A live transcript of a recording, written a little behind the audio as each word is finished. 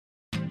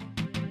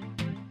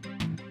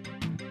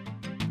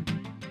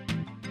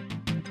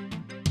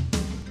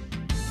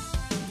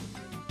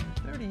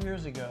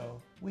years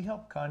ago, we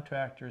helped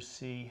contractors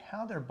see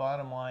how their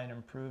bottom line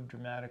improved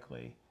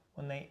dramatically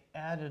when they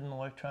added an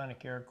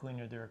electronic air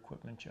cleaner to their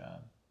equipment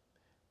job.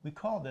 We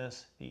call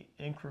this the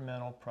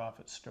incremental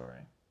profit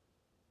story.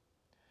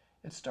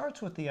 It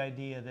starts with the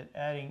idea that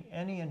adding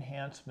any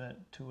enhancement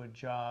to a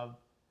job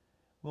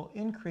will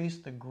increase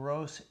the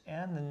gross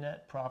and the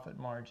net profit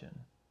margin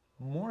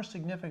more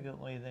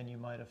significantly than you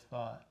might have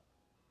thought.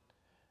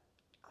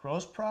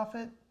 Gross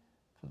profit,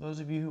 for those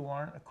of you who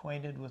aren't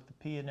acquainted with the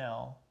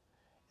P&L,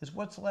 is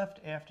what's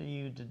left after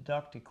you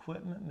deduct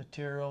equipment,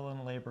 material,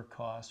 and labor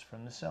costs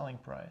from the selling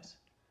price.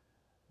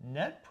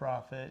 Net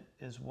profit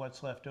is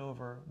what's left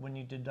over when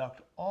you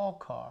deduct all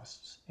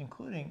costs,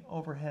 including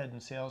overhead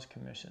and sales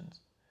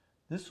commissions.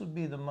 This would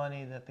be the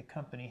money that the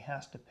company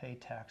has to pay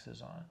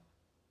taxes on.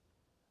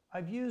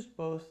 I've used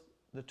both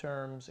the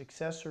terms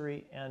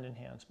accessory and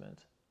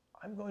enhancement.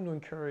 I'm going to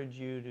encourage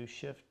you to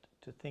shift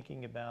to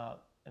thinking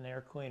about an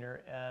air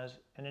cleaner as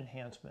an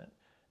enhancement.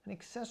 An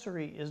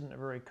accessory isn't a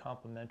very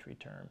complimentary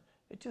term.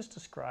 It just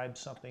describes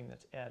something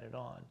that's added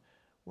on,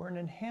 where an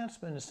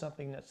enhancement is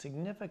something that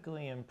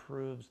significantly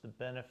improves the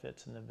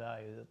benefits and the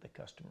value that the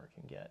customer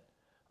can get.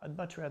 I'd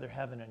much rather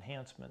have an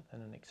enhancement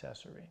than an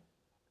accessory.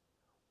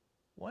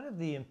 One of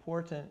the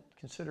important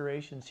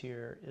considerations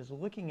here is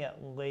looking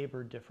at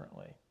labor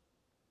differently.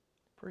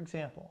 For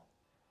example,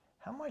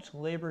 how much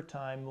labor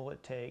time will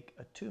it take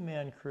a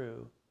two-man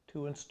crew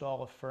to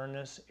install a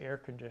furnace, air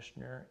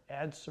conditioner,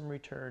 add some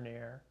return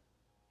air,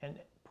 and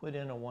put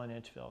in a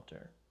 1-inch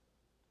filter?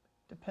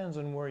 Depends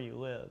on where you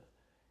live.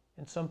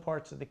 In some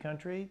parts of the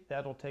country,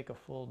 that'll take a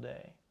full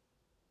day.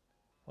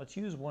 Let's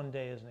use 1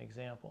 day as an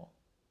example.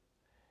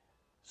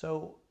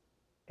 So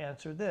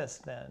answer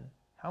this then.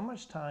 How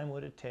much time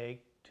would it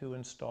take to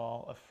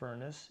install a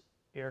furnace,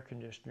 air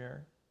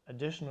conditioner,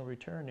 additional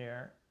return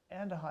air,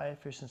 and a high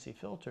efficiency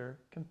filter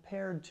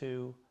compared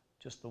to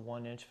just the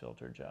 1-inch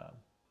filter job?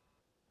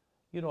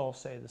 You'd all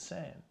say the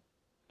same.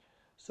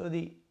 So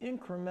the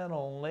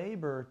incremental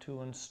labor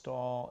to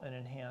install an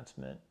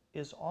enhancement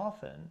is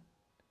often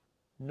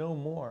no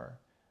more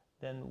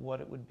than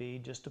what it would be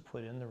just to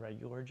put in the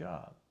regular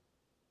job.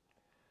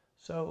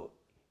 So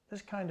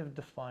this kind of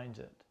defines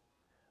it.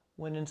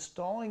 When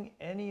installing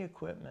any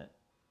equipment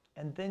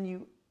and then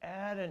you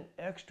add an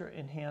extra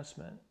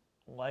enhancement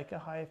like a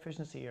high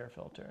efficiency air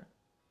filter,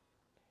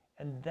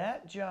 and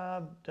that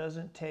job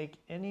doesn't take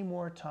any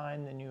more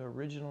time than you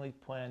originally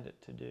planned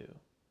it to do,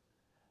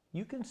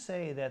 you can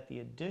say that the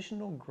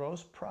additional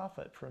gross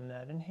profit from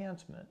that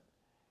enhancement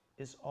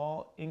is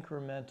all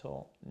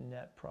incremental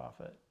net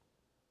profit.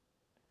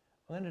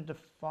 I'm going to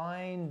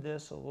define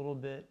this a little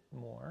bit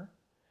more.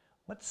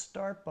 Let's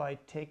start by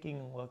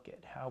taking a look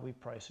at how we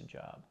price a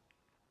job.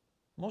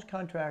 Most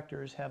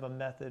contractors have a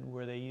method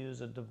where they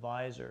use a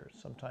divisor,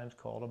 sometimes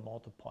called a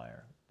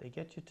multiplier. They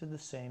get you to the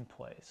same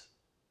place.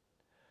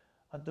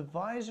 A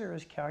divisor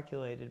is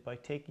calculated by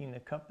taking the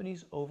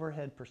company's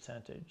overhead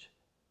percentage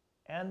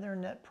and their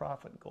net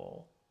profit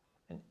goal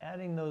and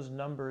adding those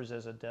numbers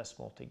as a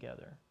decimal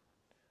together.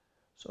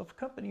 So if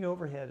company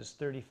overhead is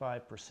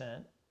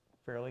 35%,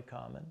 fairly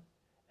common,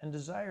 and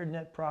desired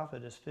net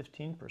profit is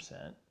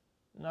 15%,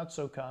 not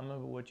so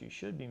common but what you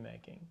should be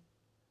making,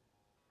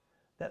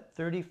 that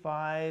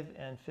 35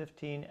 and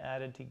 15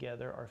 added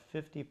together are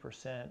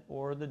 50%,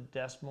 or the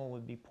decimal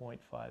would be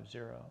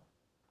 0.50.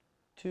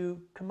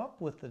 To come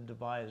up with the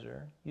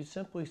divisor, you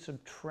simply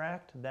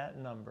subtract that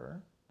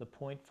number, the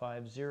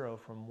 0.50,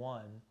 from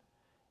 1,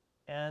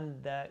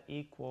 and that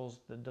equals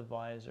the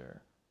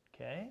divisor.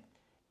 Okay?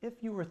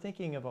 If you were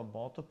thinking of a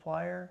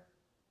multiplier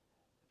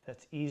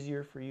that's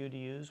easier for you to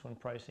use when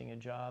pricing a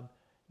job,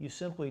 you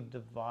simply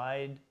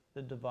divide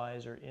the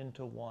divisor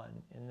into 1,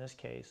 in this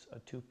case a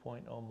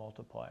 2.0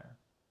 multiplier.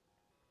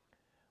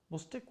 We'll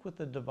stick with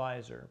the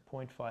divisor,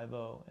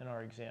 0.50, in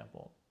our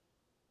example.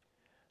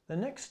 The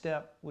next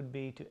step would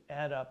be to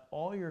add up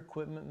all your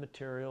equipment,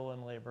 material,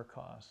 and labor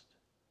costs.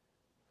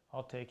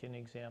 I'll take an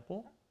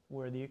example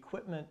where the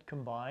equipment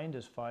combined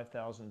is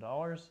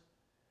 $5,000.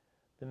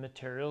 The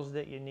materials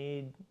that you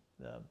need,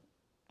 the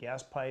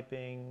gas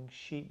piping,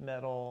 sheet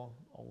metal,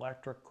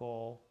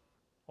 electrical,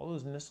 all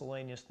those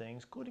miscellaneous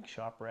things, including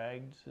shop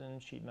rags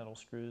and sheet metal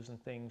screws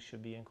and things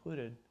should be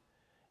included,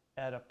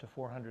 add up to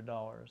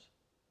 $400.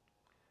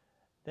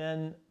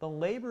 Then the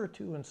labor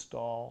to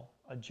install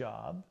a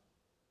job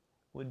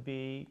would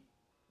be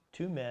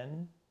 2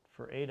 men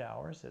for 8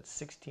 hours, that's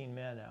 16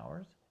 man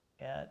hours,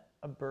 at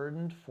a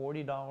burdened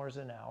 $40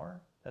 an hour,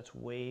 that's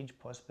wage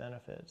plus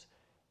benefits,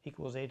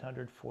 equals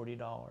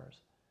 $840.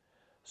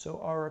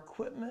 So our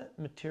equipment,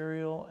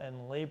 material,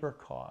 and labor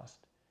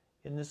cost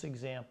in this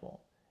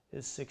example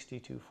is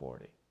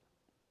 $62.40.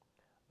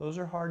 Those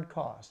are hard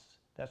costs.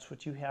 That's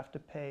what you have to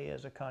pay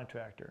as a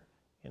contractor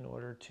in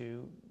order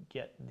to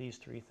get these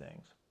three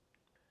things.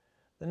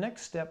 The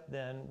next step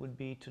then would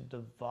be to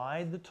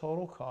divide the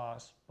total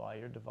cost by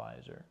your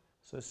divisor.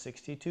 So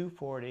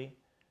 $62.40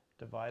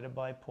 divided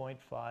by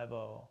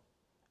 0.50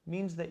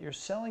 means that your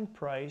selling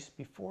price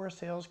before a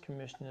sales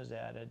commission is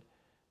added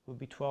would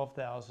be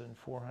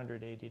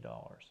 $12,480.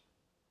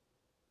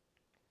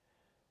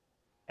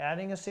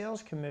 Adding a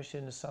sales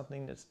commission is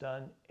something that's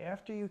done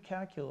after you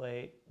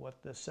calculate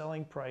what the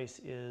selling price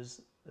is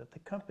that the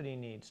company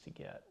needs to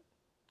get.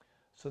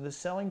 So the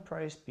selling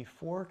price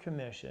before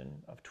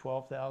commission of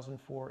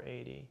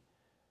 $12,480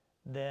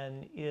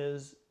 then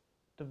is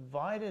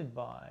divided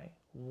by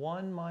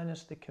 1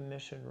 minus the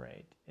commission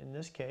rate. In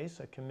this case,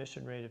 a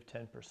commission rate of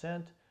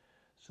 10%.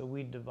 So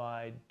we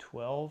divide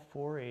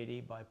 12,480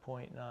 by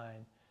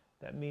 0.9.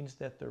 That means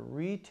that the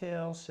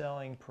retail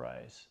selling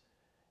price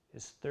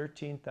is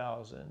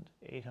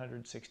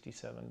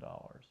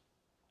 $13,867.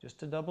 Just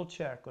to double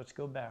check, let's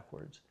go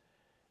backwards.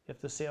 If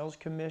the sales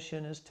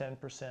commission is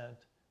 10%,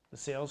 the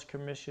sales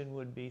commission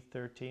would be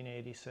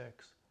 $13,866.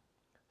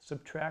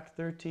 Subtract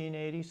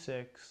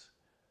 $13,866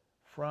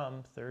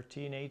 from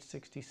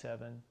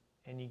 $13,867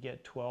 and you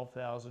get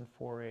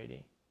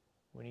 $12,480.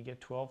 When you get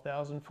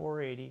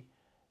 $12,480,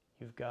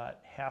 you've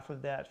got half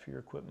of that for your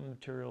equipment,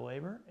 material,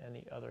 labor, and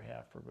the other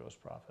half for gross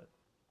profit.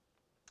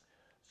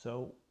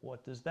 So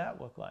what does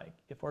that look like?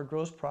 If our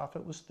gross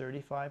profit was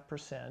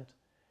 35%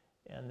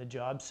 and the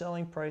job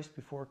selling price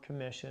before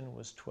commission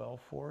was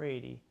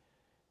 $12,480,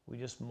 we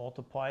just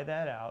multiply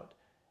that out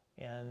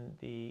and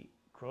the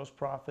gross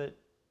profit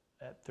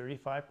at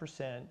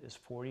 35% is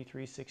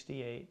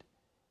 $43.68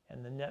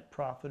 and the net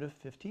profit of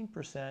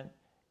 15%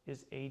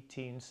 is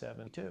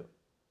 $18.72.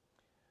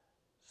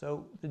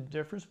 So the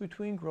difference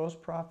between gross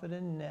profit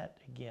and net,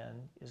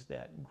 again, is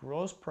that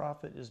gross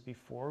profit is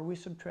before we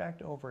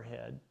subtract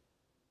overhead,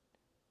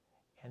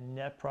 and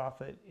net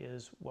profit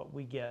is what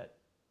we get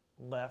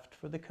left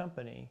for the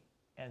company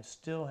and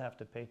still have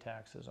to pay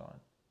taxes on.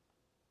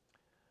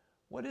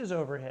 What is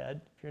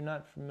overhead? If you're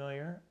not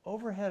familiar,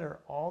 overhead are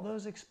all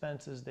those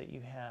expenses that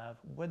you have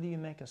whether you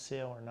make a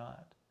sale or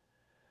not.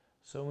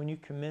 So when you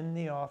come in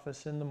the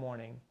office in the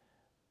morning,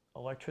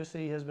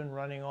 electricity has been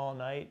running all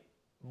night,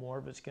 more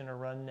of it's going to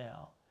run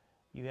now.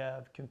 You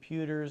have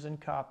computers and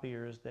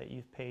copiers that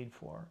you've paid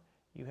for.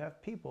 You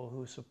have people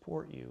who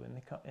support you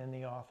in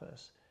the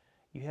office.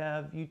 You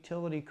have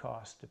utility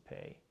costs to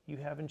pay. You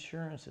have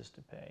insurances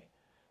to pay.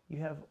 You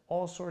have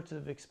all sorts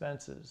of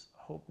expenses.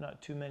 I hope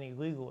not too many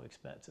legal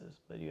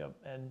expenses, but you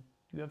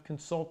have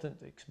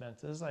consultant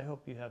expenses. I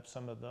hope you have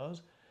some of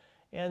those.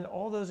 And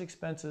all those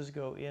expenses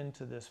go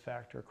into this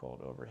factor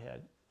called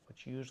overhead,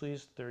 which usually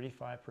is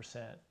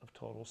 35% of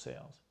total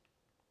sales.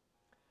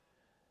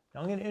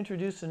 Now I'm going to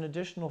introduce an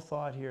additional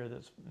thought here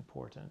that's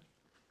important.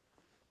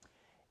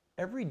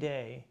 Every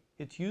day,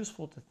 it's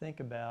useful to think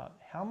about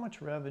how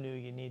much revenue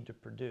you need to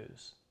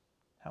produce,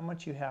 how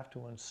much you have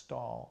to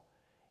install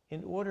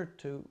in order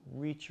to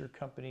reach your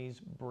company's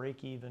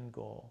break-even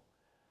goal.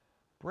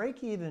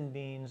 Break-even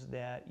means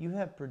that you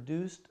have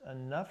produced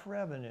enough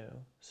revenue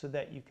so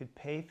that you could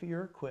pay for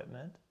your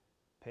equipment,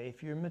 pay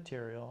for your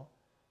material,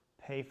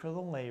 pay for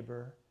the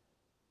labor,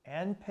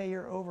 and pay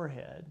your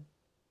overhead,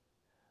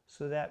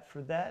 so that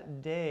for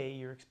that day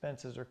your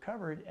expenses are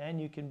covered and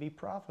you can be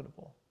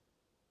profitable.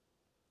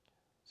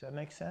 Does that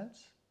make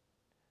sense?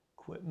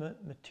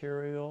 Equipment,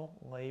 material,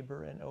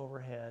 labor, and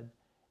overhead,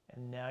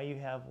 and now you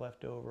have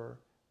left over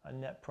a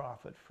net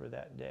profit for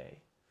that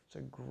day. It's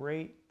a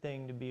great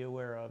thing to be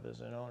aware of as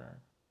an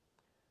owner.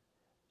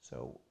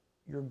 So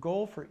your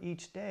goal for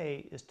each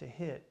day is to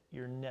hit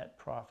your net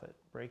profit,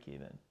 break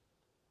even.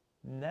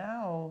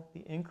 Now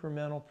the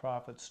incremental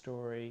profit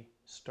story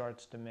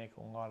starts to make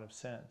a lot of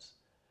sense.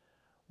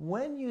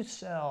 When you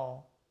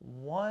sell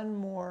one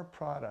more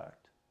product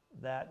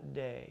that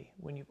day,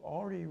 when you've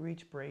already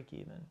reached break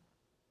even,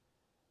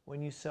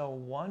 when you sell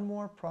one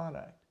more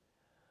product,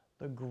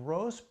 the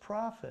gross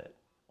profit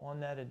on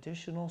that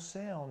additional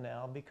sale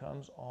now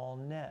becomes all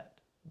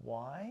net.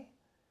 Why?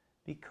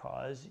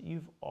 Because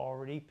you've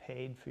already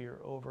paid for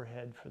your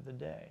overhead for the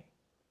day.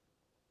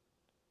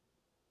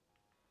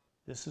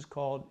 This is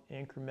called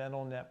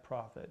incremental net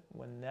profit.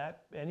 When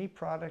any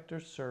product or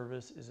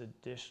service is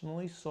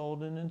additionally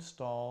sold and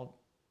installed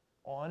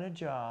on a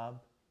job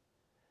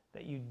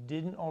that you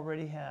didn't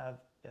already have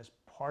as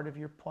part of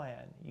your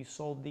plan, you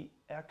sold the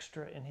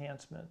extra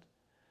enhancement,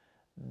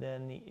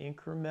 then the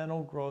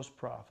incremental gross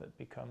profit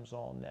becomes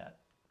all net.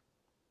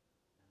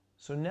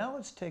 So now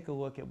let's take a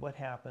look at what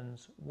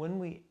happens when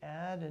we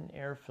add an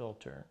air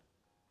filter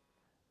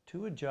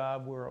to a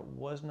job where it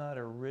was not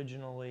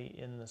originally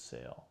in the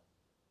sale.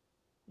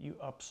 You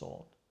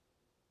upsold.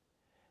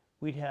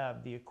 We'd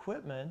have the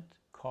equipment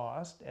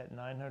cost at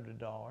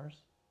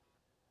 $900,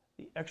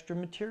 the extra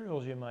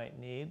materials you might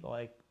need,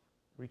 like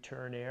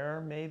return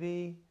air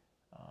maybe,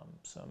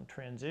 some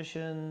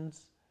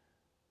transitions,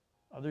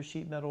 other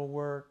sheet metal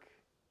work,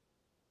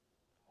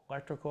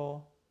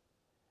 electrical,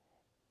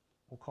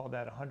 we'll call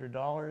that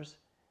 $100.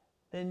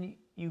 Then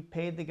you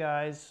paid the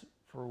guys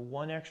for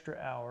one extra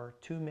hour,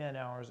 2 man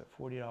hours at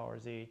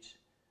 $40 each,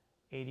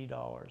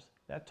 $80.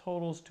 That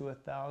totals to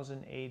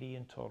 $1,080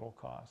 in total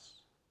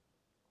costs.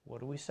 What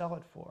do we sell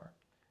it for?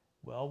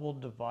 Well, we'll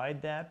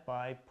divide that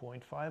by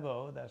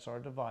 0.50, that's our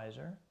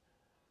divisor.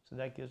 So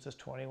that gives us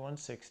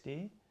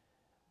 $21.60.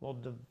 We'll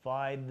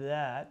divide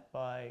that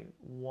by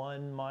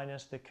 1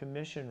 minus the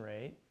commission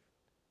rate.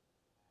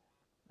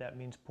 That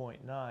means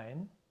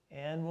 0.9.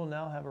 and we'll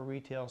now have a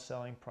retail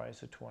selling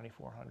price of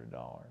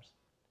 $2,400.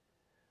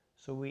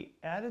 So we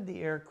added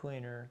the air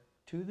cleaner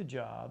to the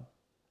job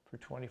for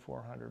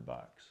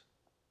 $2,400.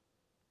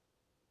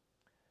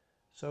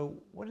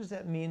 So what does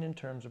that mean in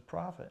terms of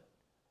profit?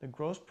 The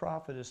gross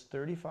profit is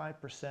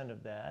 35%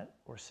 of that,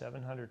 or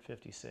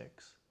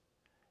 $756,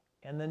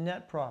 and the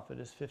net profit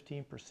is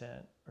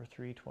 15%, or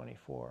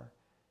 $324.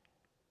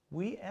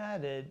 We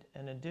added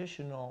an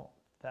additional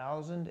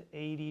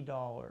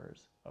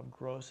 $1,080 of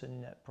gross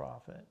and net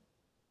profit.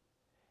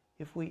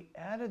 If we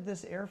added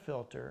this air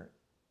filter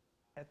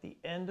at the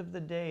end of the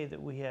day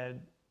that we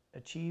had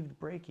achieved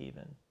break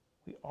even,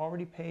 we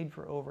already paid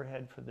for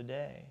overhead for the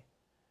day.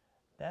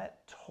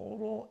 That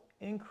total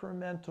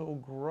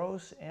incremental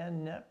gross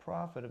and net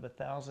profit of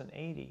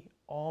 $1,080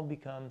 all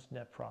becomes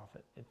net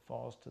profit. It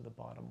falls to the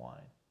bottom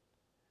line.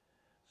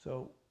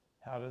 So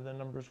how do the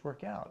numbers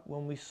work out?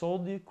 When we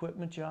sold the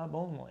equipment job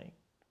only,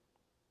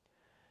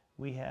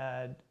 we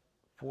had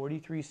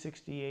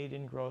 $4,368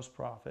 in gross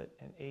profit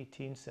and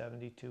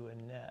 $1,872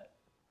 in net.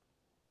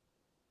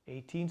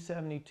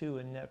 $1,872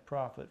 in net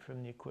profit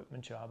from the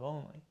equipment job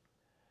only.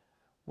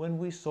 When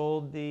we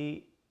sold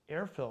the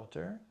air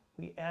filter,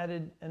 we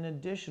added an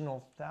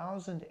additional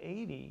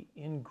 $1,080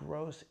 in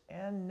gross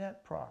and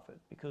net profit.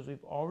 Because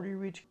we've already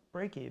reached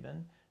break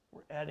even,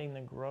 we're adding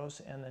the gross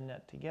and the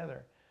net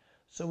together.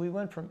 So we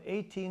went from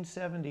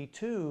 $1,872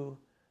 to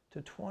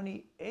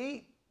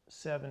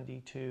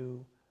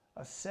 $2,872,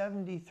 a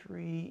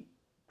 73%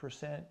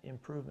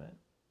 improvement.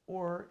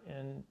 Or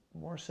in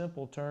more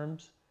simple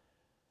terms,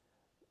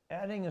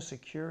 adding a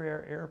secure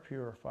air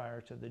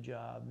purifier to the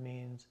job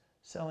means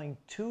selling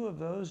 2 of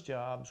those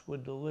jobs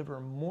would deliver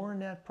more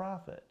net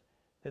profit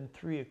than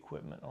 3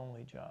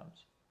 equipment-only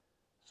jobs.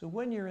 So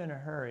when you're in a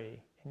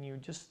hurry and you're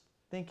just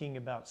thinking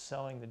about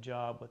selling the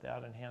job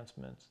without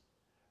enhancements,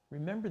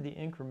 remember the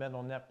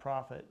incremental net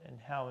profit and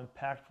how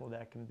impactful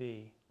that can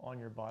be on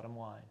your bottom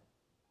line.